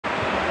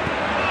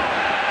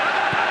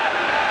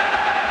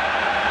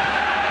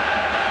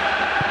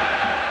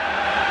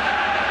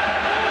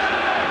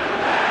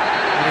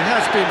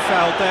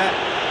fouled there.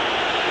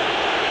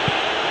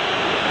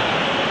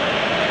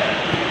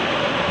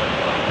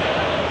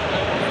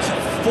 It's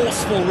a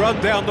forceful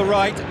run down the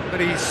right, but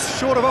he's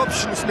short of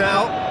options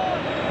now.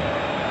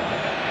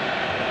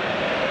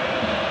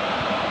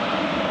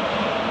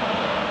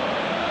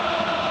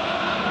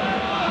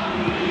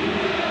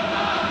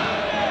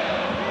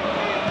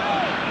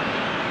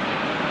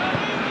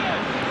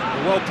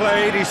 Well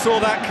played, he saw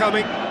that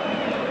coming.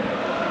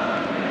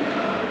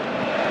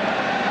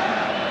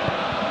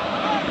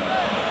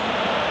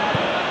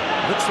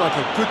 Looks like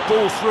a good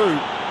ball through.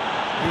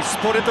 He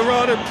spotted the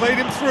run and played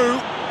him through.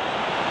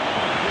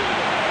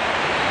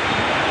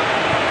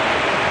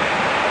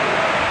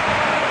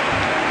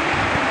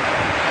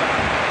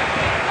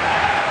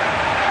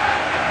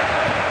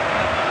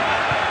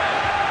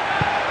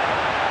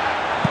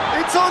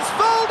 It's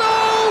Osvaldo!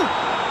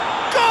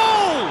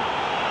 Goal!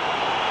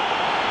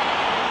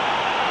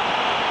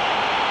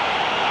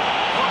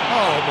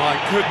 Oh my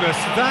goodness,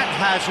 that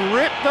has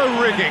ripped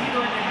the rigging.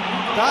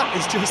 That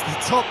is just the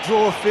top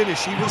drawer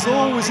finish. He was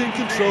always in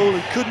control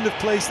and couldn't have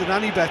placed it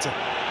any better.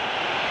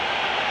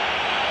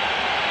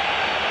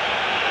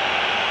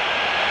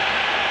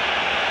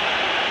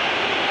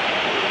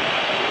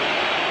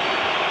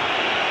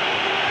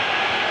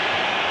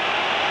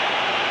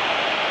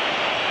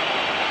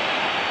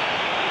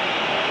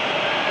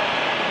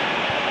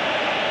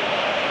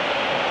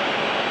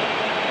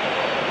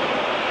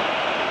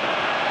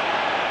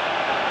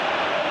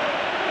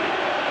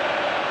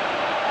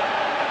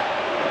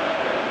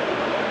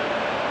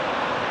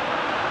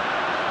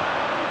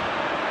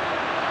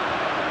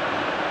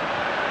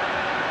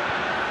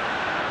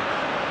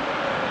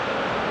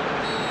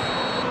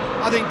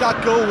 I think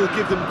that goal will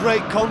give them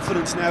great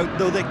confidence now,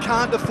 though they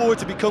can't afford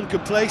to become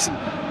complacent.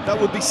 That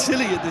would be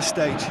silly at this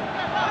stage.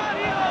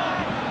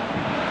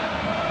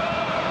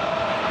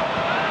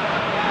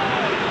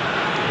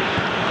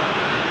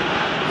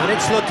 And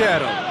it's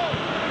Lotero.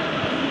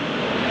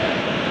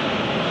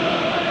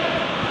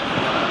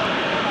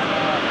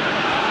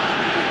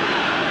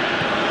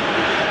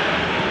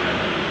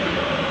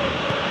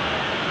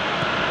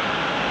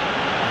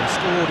 They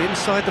scored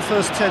inside the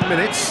first 10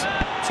 minutes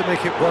to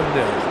make it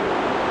 1-0.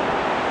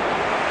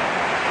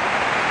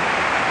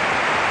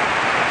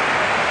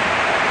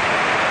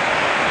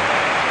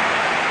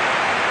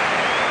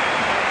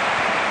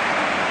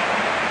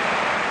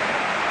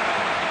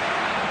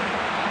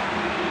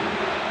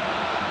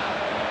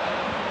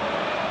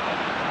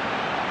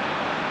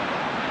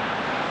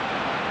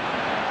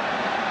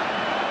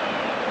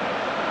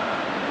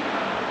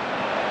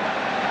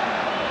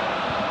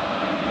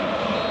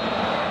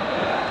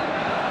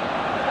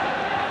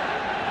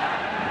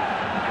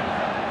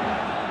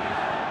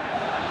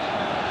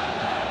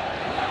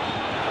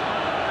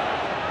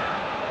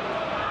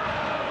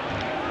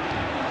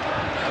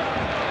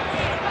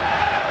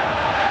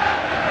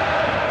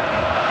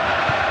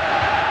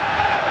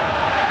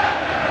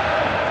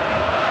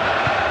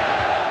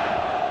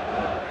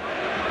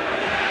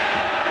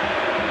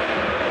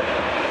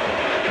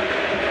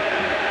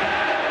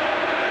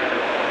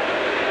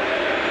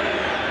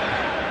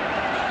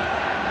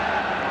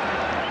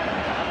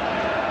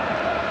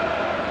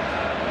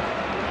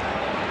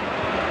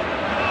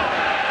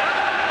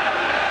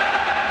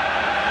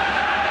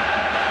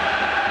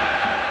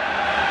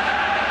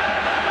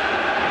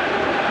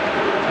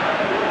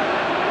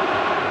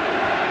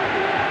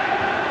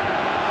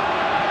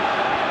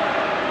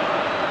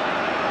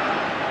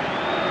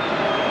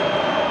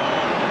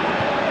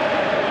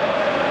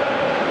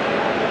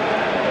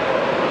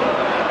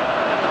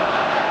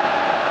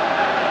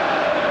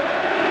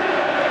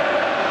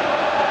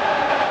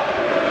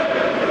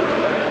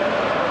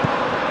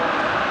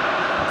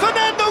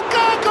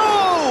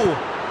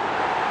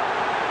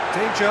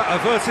 Danger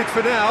averted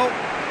for now.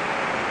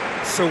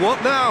 So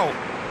what now?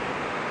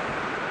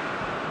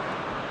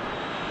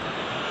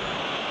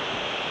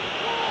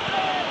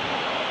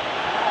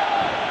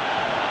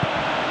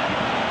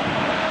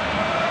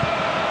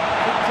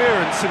 Good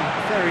clearance and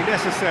very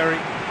necessary.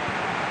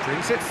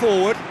 Brings it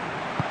forward.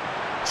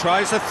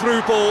 Tries a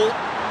through ball.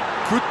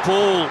 Good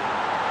ball.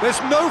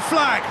 There's no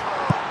flag.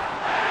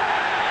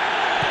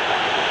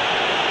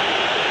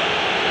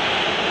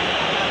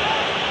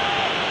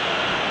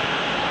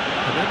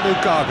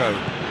 Lukaku.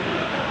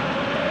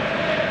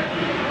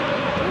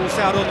 Ball's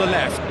out on the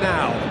left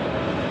now.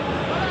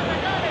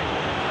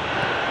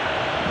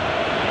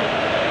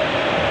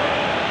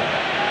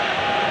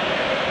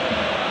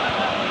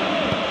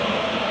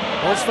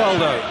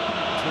 Osvaldo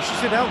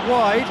pushes it out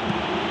wide.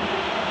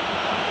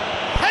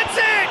 Heads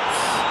it!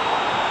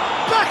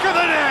 Back of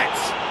the net!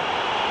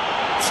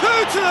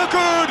 Two to the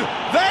good!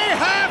 They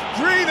have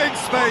breathing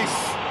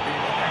space!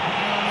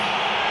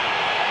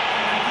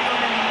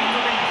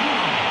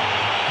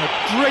 A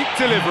great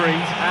delivery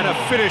and a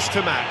finish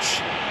to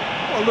match.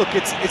 Well, look,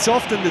 it's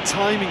often the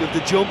timing of the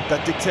jump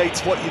that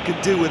dictates what you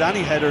can do with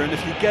any header, and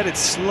if you get it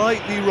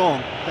slightly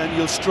wrong, then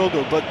you'll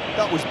struggle, but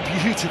that was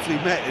beautifully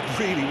met, it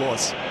really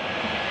was.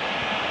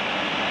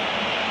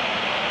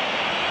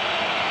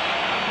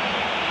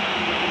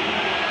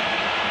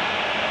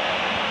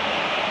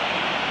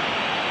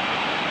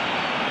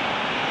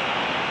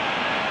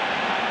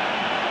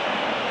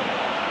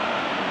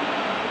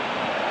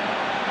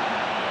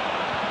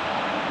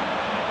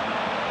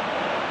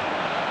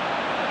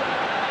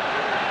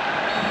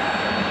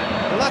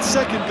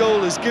 second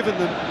goal has given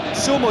them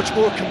so much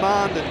more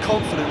command and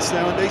confidence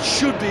now, and they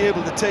should be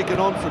able to take it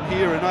on from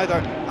here and either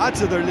add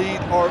to their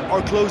lead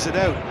or close it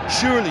out.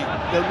 Surely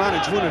they'll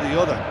manage one or the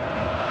other.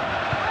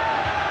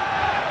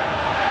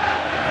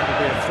 That'll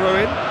be a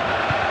throw-in.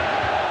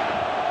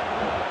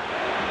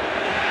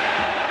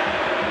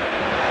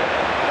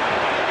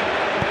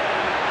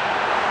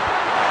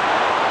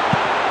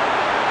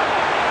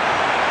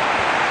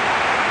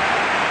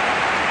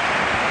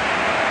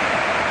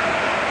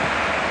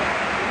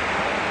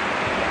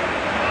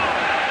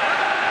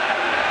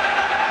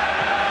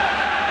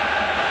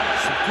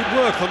 Good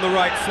work on the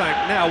right flank.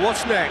 Now,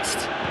 what's next?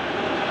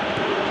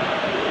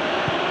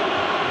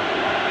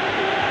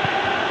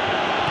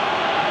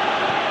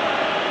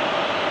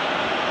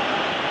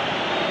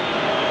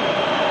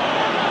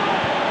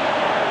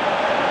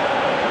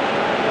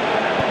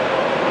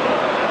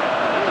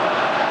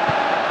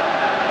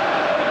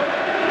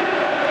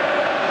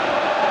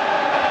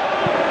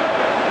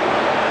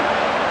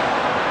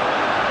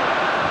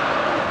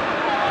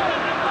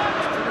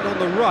 Put it on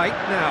the right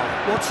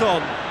now. What's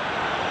on?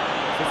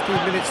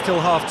 15 minutes till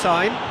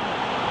half-time.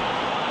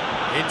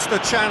 Into the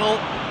channel.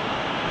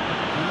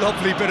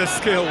 Lovely bit of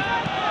skill.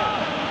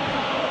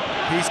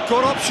 He's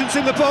got options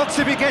in the box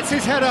if he gets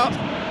his head up.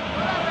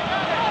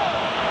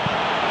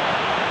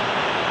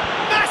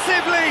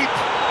 Massive leap!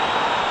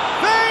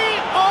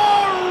 They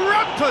are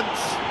rampant!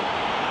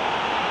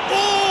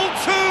 All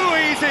too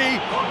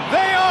easy!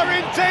 They are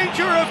in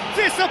danger of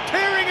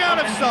disappearing out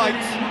of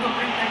sight!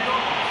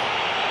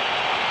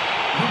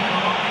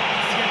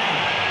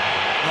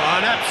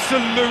 An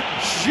absolute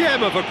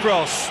gem of a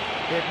cross.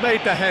 It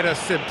made the header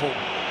simple.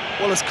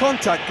 Well, as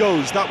contact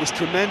goes, that was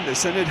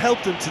tremendous, and it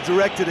helped him to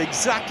direct it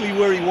exactly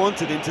where he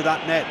wanted into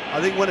that net.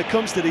 I think when it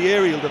comes to the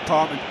aerial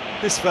department,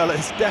 this fella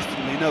is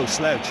definitely no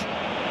slouch.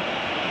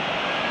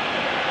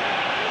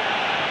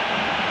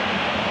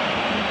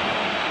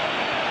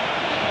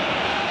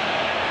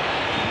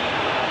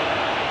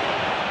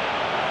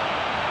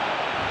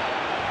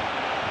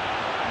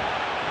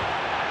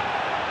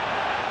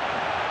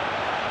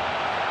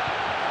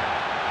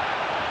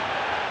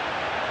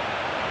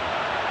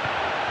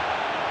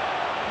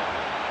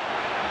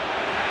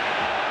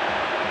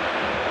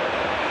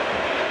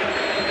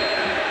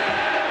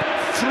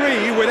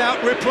 Three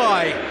without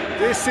reply.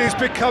 This is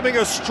becoming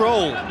a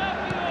stroll.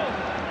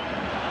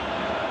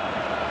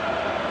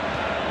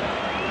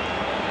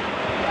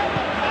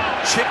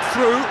 Chip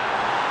through.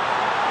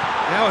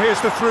 Now here's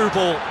the through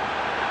ball.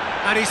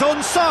 And he's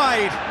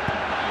onside.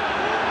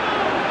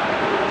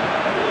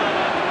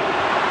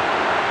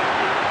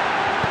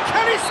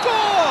 Can he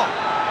score?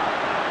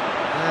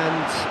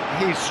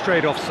 And he's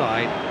straight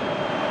offside.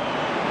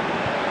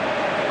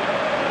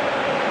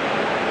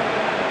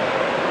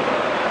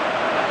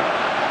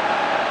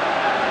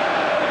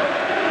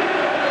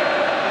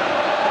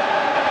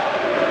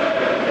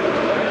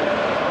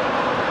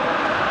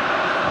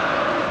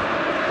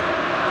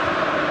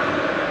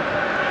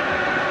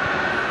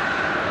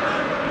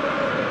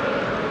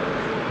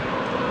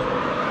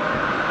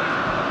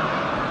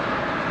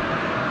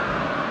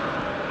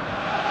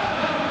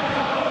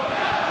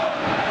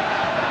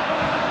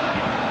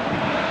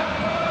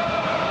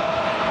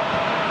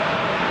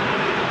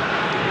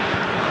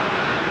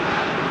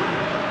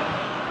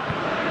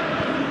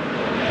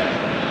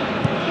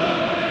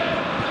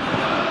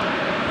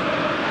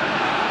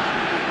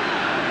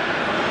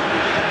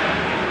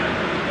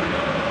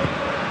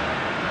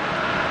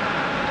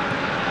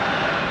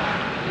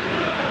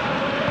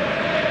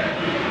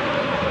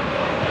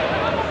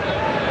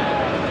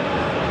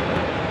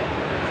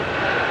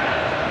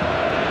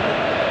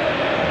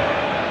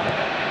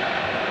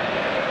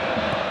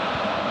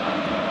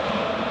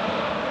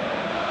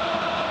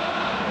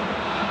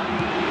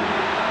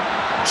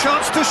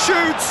 Chance to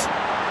shoot.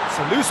 It's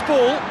a loose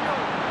ball.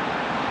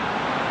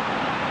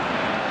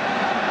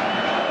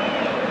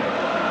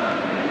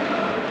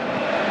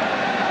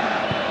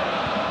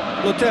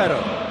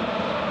 Lotero.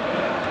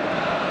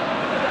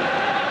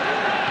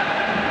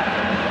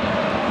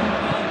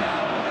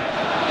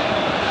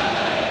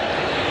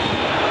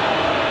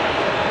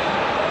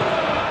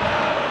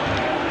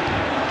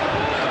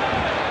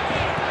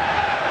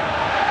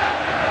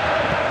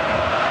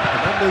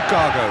 Fernando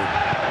Gago.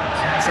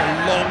 It's a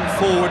long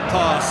forward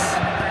pass.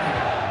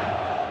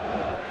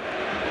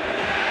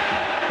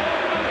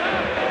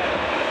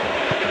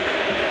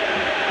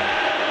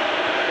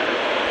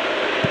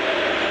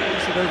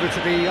 Push it over to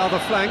the other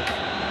flank.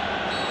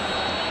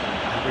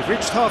 And we've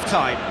reached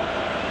half-time.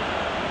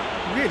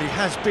 It really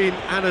has been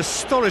an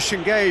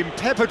astonishing game,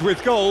 peppered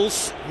with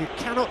goals. You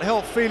cannot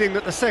help feeling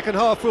that the second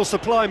half will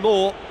supply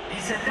more.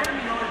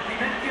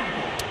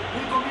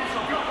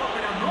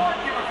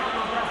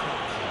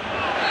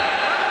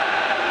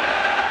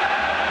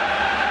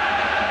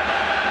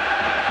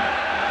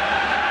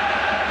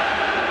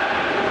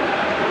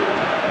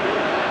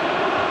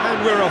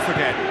 We're off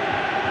again.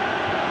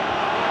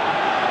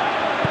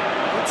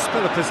 Good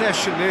spell of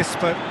possession this,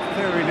 but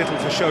very little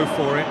to show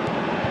for it.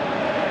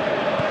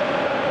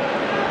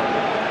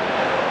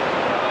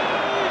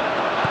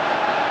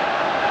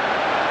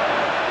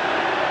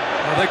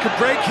 They could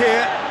break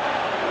here.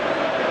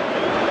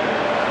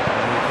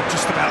 You can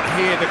just about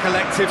hear the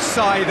collective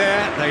sigh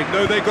there. They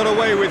know they got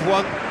away with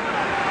one.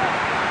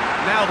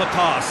 Now the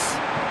pass.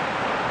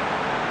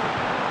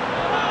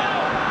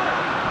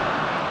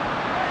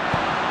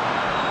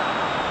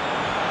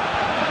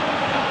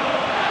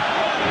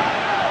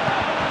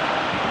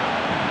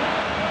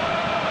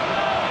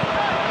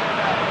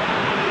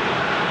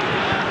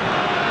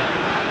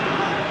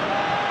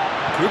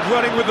 Good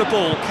running with the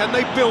ball. Can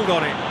they build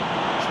on it?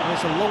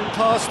 Tries a long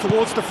pass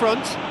towards the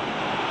front.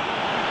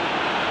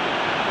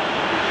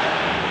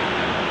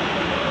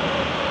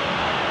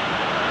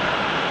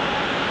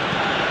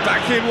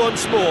 Back in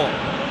once more.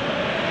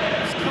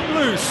 It's come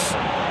loose.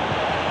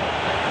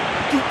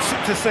 Boots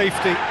it to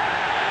safety.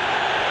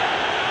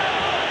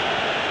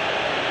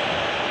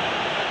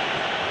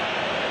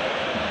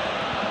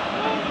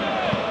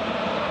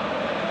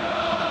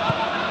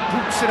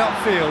 Boots it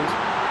upfield.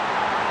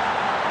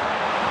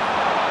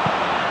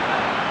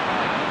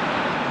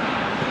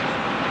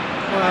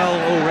 Well,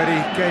 already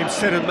game,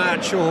 set and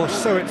match, or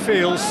so it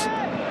feels. Gets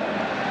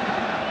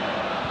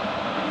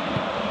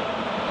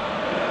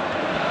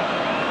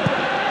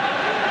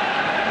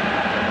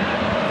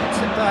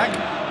it back.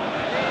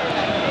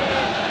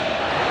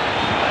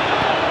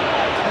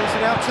 Plays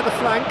it out to the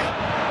flank.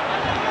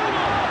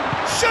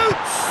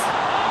 Shoots!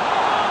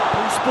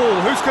 Whose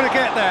ball? Who's going to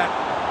get that?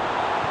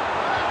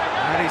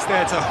 And he's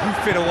there to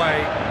hoof it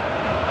away.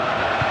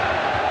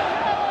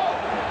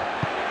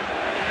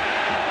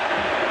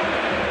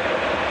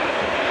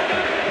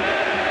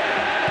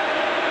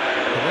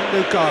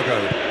 Lukaku.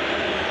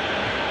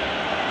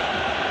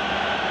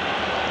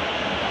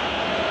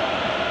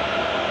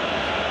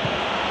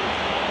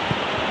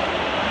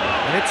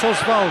 And it's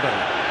Osvaldo.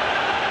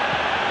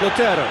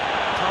 Lotero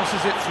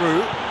passes it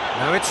through.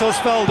 Now it's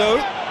Osvaldo.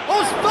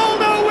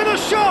 Osvaldo with a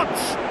shot!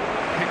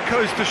 It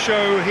goes to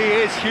show he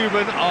is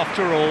human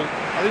after all.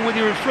 I think when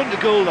you're in front of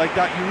goal like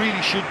that, you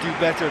really should do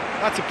better.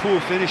 That's a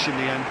poor finish in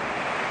the end.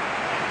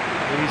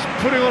 He's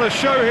putting on a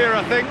show here,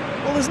 I think.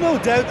 Well, there's no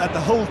doubt that the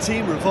whole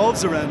team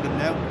revolves around him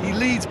now. He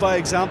leads by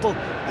example,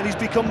 and he's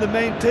become the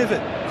main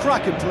pivot.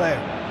 Cracking player.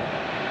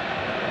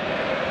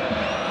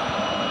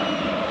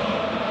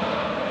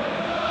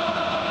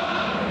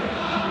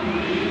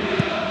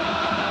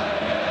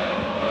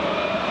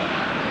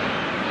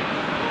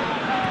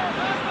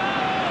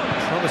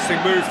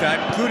 Promising move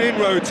that. Good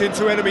inroads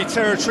into enemy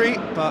territory,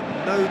 but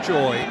no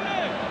joy.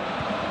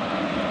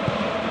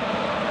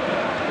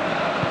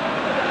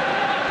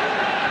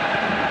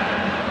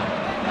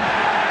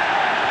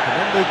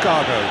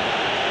 Lukaku.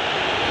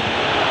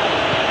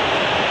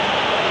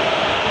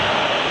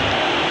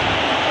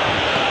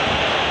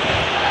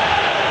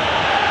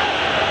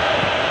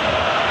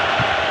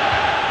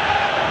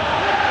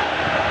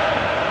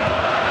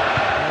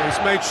 He's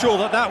made sure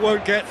that that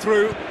won't get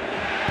through.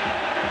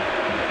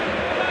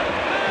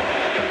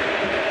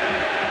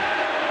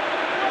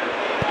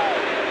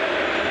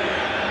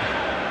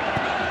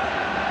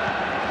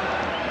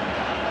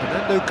 And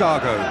then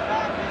Lukaku.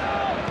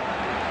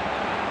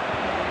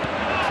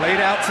 Played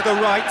out to the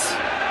right.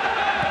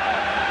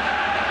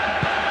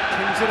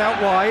 Pings it out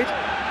wide.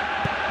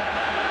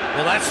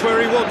 Well, that's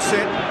where he wants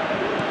it.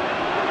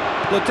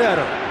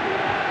 Lotero.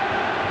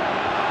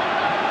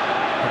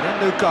 And then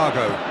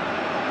Lukaku.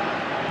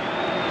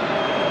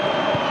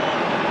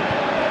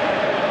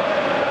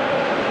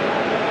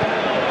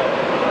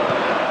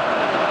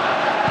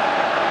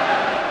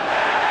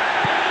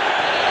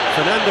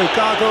 Fernando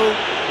Gago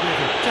with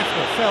a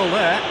definite fell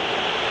there.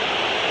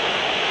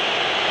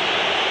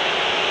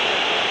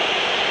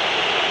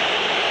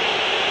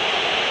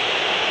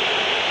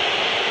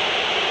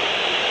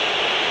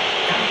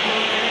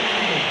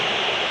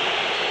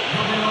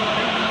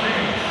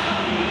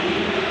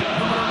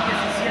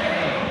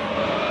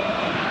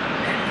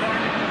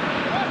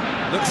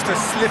 Looks to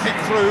slip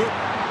it through,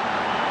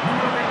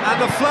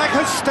 and the flag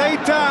has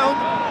stayed down.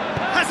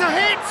 Has a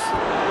hit!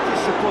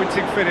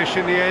 Disappointing finish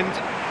in the end.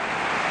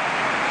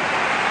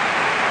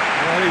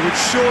 Well, he would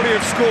surely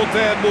have scored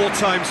there more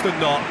times than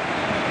not.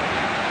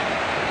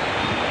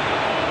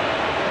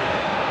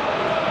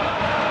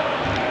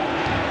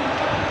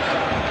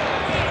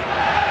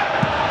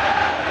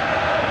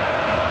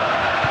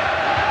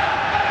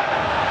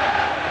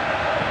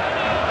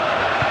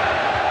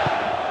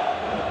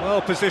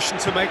 Well positioned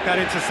to make that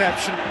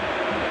interception.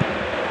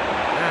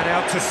 And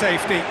out to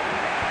safety.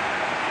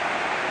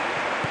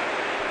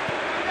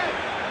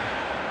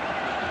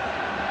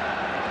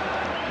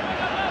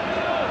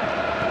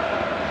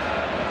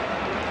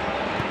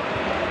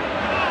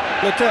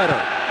 Lotero.